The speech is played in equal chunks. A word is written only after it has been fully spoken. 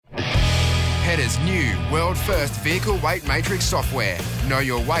Petters' new world-first vehicle weight matrix software. Know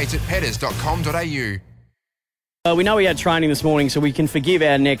your weight at petters.com.au. We know he had training this morning, so we can forgive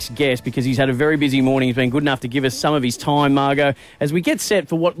our next guest because he's had a very busy morning. He's been good enough to give us some of his time, Margot, as we get set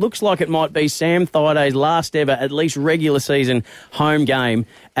for what looks like it might be Sam Thaiday's last ever, at least regular season, home game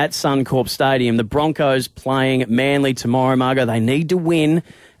at Suncorp Stadium. The Broncos playing Manly tomorrow, Margot. They need to win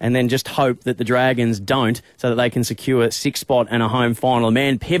and then just hope that the Dragons don't, so that they can secure a sixth spot and a home final. A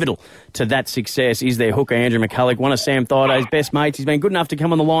man pivotal to that success is their hooker, Andrew McCullough, one of Sam Thaiday's best mates. He's been good enough to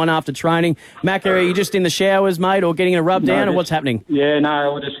come on the line after training. Macca, are you just in the showers, mate, or getting a rub down, or what's happening? Yeah,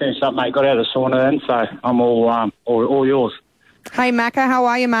 no, we'll just finish up, mate. Got out of the sauna then, so I'm all yours. Hey, Macca, how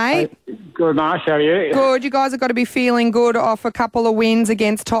are you, mate? Hey, good, Marsh. How are you? Good. You guys have got to be feeling good off a couple of wins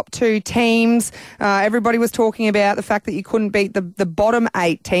against top two teams. Everybody was talking about the fact that you couldn't beat the bottom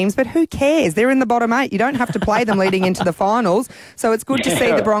 8 teams, but who cares? They're in the bottom 8. You don't have to play them leading into the finals. So it's good to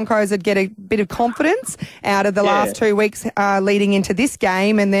see the Broncos would get a bit of confidence out of the last 2 weeks leading into this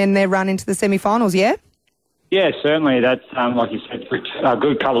game and then their run into the semi-finals, yeah? Yeah, certainly. That's, like you said, a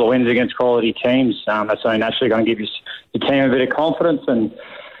good couple of wins against quality teams. That's only naturally going to give your team a bit of confidence. And,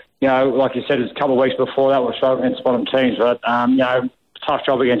 you know, like you said, it's a couple of weeks before that we're struggling against bottom teams. But, you know, tough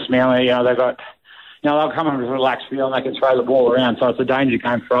job against Manly. You know, they've got, you know, they'll come in with a relaxed feel and they can throw the ball around. So it's a danger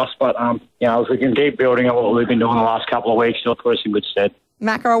game for us. But, you know, if we can keep building on what we've been doing the last couple of weeks, it'll put us in good stead.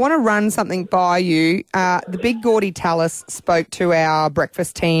 Macca, I want to run something by you. The big Gordy Tallis spoke to our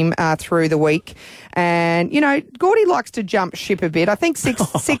breakfast team through the week. And, you know, Gordy likes to jump ship a bit. I think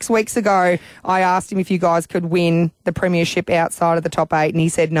six weeks ago, I asked him if you guys could win the premiership outside of the top 8, and he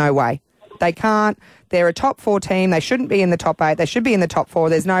said, no way. They can't. They're a top 4 team. They shouldn't be in the top 8. They should be in the top 4.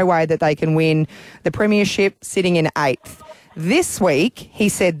 There's no way that they can win the premiership sitting in 8th. This week, he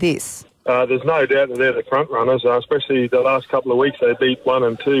said this. There's no doubt that they're the front runners, especially the last couple of weeks. They beat 1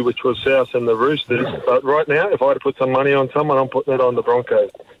 and 2, which was South and the Roosters. But right now, if I had to put some money on someone, I'm putting it on the Broncos.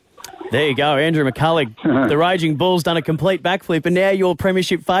 There you go, Andrew McCullough. The Raging Bull's done a complete backflip, and now you're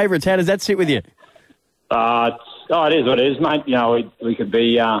premiership favourites. How does that sit with you? It is what it is, mate. You know, we could be,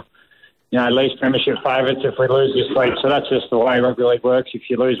 you know, at least premiership favourites if we lose this week. So that's just the way rugby league works. If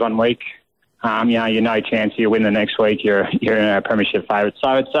you lose 1 week, you know, you're no chance you win the next week. You're a premiership favourite.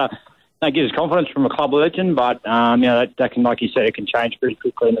 So it's that gives us confidence from a club legend, but you know that can, like you said, it can change pretty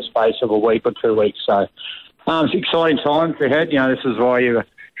quickly in the space of a week or 2 weeks. So it's exciting times ahead. You know, this is why you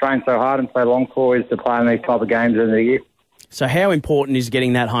train so hard and so long for, is to play in these type of games in the year. So how important is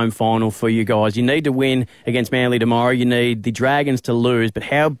getting that home final for you guys? You need to win against Manly tomorrow. You need the Dragons to lose, but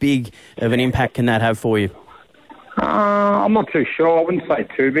how big of an impact can that have for you? I'm not too sure. I wouldn't say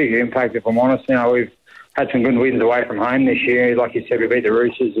too big an impact, if I'm honest. You know, we've had some good wins away from home this year. Like you said, we beat the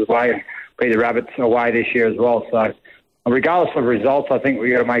Roosters away, beat the Rabbits away this year as well. So regardless of results, I think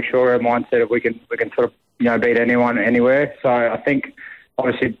we've got to make sure our mindset that we can sort of, you know, beat anyone anywhere. So I think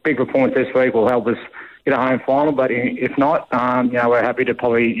obviously big performance this week will help us get a home final. But if not, you know, we're happy to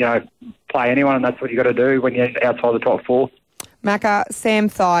probably, you know, play anyone, and that's what you got to do when you're outside the top 4. Macca, Sam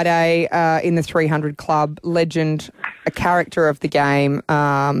Thaiday in the 300 Club, legend, a character of the game,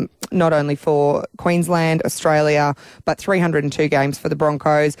 not only for Queensland, Australia, but 302 games for the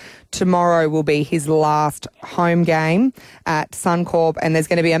Broncos. Tomorrow will be his last home game at Suncorp, and there's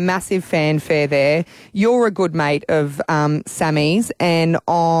going to be a massive fanfare there. You're a good mate of Sammy's, and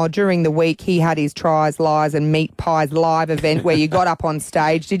during the week he had his Tries, Lies and Meat Pies live event where you got up on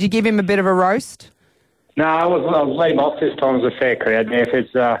stage. Did you give him a bit of a roast? No, I was letting off this time. It was a fair crowd. Now, if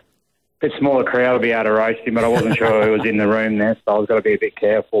it's a bit smaller crowd, I'll be able to roast him, but I wasn't sure who was in the room there, so I was got to be a bit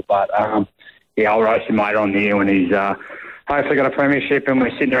careful. But, yeah, I'll roast him later on the year when he's hopefully got a premiership and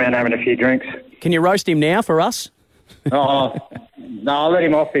we're sitting around having a few drinks. Can you roast him now for us? No, I'll let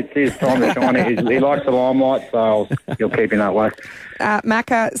him off. It's his time to shine. He likes the limelight, so he'll keep him that way.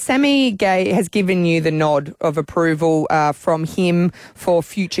 Macca, Sammy Gay has given you the nod of approval from him for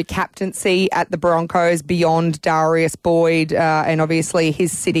future captaincy at the Broncos beyond Darius Boyd, and obviously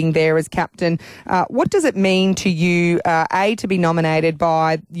he's sitting there as captain. What does it mean to you, to be nominated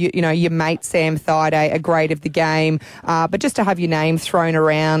by you know your mate Sam Thaiday, a great of the game, but just to have your name thrown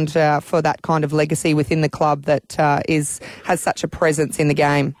around for that kind of legacy within the club that has such a presence in the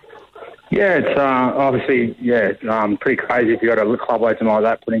game? Yeah, it's obviously, pretty crazy if you've got a club legend like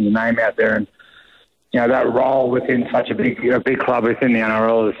that putting your name out there, and you know that role within such a big club within the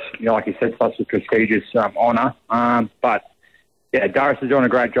NRL is, you know, like you said, such a prestigious honour. But yeah, Darius is doing a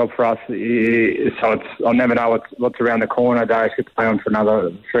great job for us. So I'll never know what's around the corner. Darius could play on for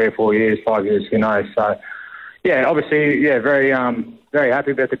another 3 or 4 years, 5 years, who knows? So yeah, obviously, very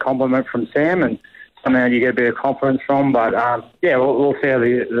happy about the compliment from Sam, and something that you get a bit of confidence from. But, we'll see how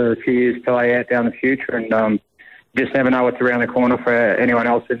the few years play out down the future. And just never know what's around the corner for anyone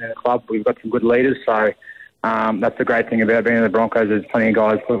else in the club. We've got some good leaders, so that's the great thing about being in the Broncos. There's plenty of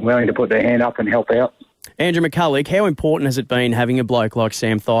guys willing to put their hand up and help out. Andrew McCullough, how important has it been having a bloke like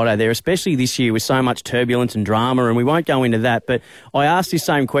Sam Thaiday there, especially this year with so much turbulence and drama, and we won't go into that, but I asked this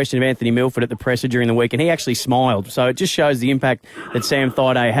same question of Anthony Milford at the presser during the week, and he actually smiled, so it just shows the impact that Sam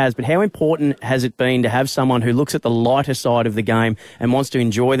Thaiday has. But how important has it been to have someone who looks at the lighter side of the game and wants to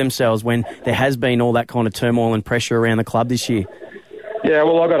enjoy themselves when there has been all that kind of turmoil and pressure around the club this year? Yeah,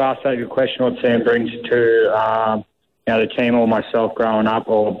 well, I got asked that question what Sam brings to the team or myself growing up,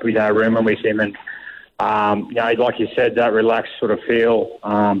 or rooming with him, and like you said, that relaxed sort of feel,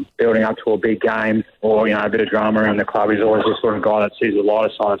 building up to a big game or, a bit of drama around the club. He's always the sort of guy that sees the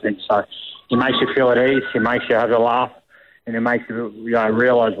lighter side of things. So he makes you feel at ease, he makes you have a laugh, and it makes you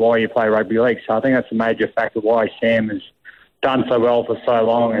realise why you play rugby league. So I think that's a major factor why Sam has done so well for so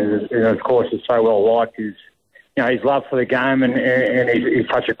long, and of course is so well liked. Is his love for the game and he's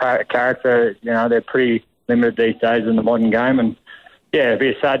such a character. They're pretty limited these days in the modern game, and it'll be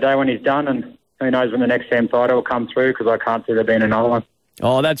a sad day when he's done, and who knows when the next Sam Thaiday will come through, because I can't see there being another one.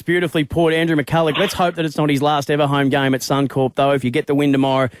 Oh, that's beautifully put, Andrew McCullough. Let's hope that it's not his last ever home game at Suncorp, though. If you get the win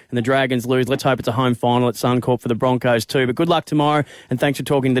tomorrow and the Dragons lose, let's hope it's a home final at Suncorp for the Broncos too. But good luck tomorrow, and thanks for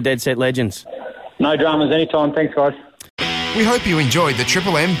talking to the Dead Set Legends. No dramas anytime. Thanks, guys. We hope you enjoyed the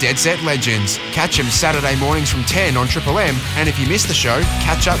Triple M Dead Set Legends. Catch them Saturday mornings from 10 on Triple M, and if you missed the show,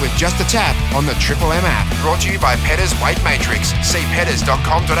 catch up with Just a Tap on the Triple M app. Brought to you by Petters Weight Matrix. See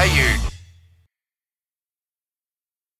petters.com.au.